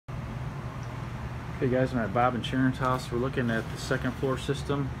Hey guys, I'm at Bob and Sharon's house. We're looking at the second floor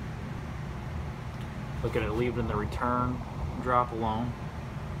system. Looking at leaving the return drop alone.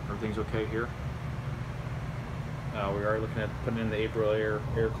 Everything's okay here. We are looking at putting in the April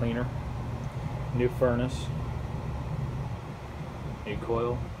air cleaner. New furnace. New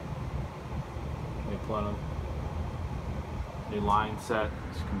coil. New plenum. New line set.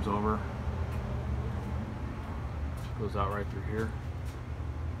 This comes over. Goes out right through here.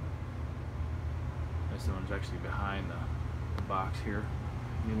 This one's actually behind the box here.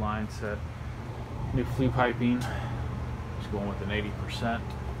 New line set, new flue piping. Just going with an 80%.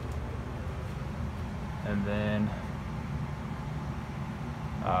 And then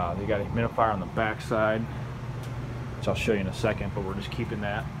they got a humidifier on the back side, which I'll show you in a second, but we're just keeping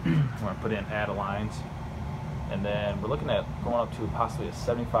that. We're going to put in add lines. And then we're looking at going up to possibly a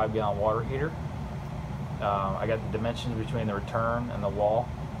 75-gallon water heater. I got the dimensions between the return and the wall.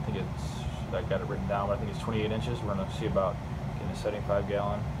 I got it written down, but I think it's 28 inches. We're going to see about getting a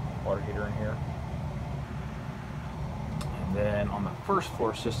 75-gallon water heater in here. And then on the first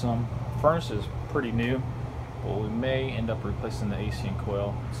floor system, furnace is pretty new. Well, we may end up replacing the AC and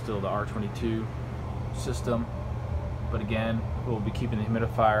coil. It's still the R22 system, but again, we'll be keeping the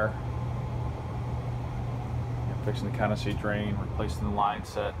humidifier, fixing the condensate drain, replacing the line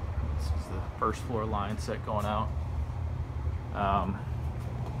set. This is the first floor line set going out.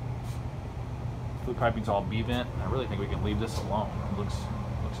 Flue piping's all B-vent. I really think we can leave this alone. It looks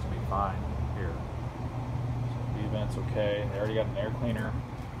to be fine here. So B-vent's okay. They already got an air cleaner.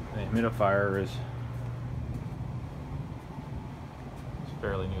 And the humidifier is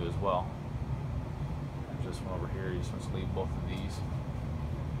fairly new as well. There's this one over here. You just want to leave both of these.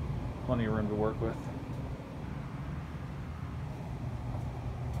 Plenty of room to work with.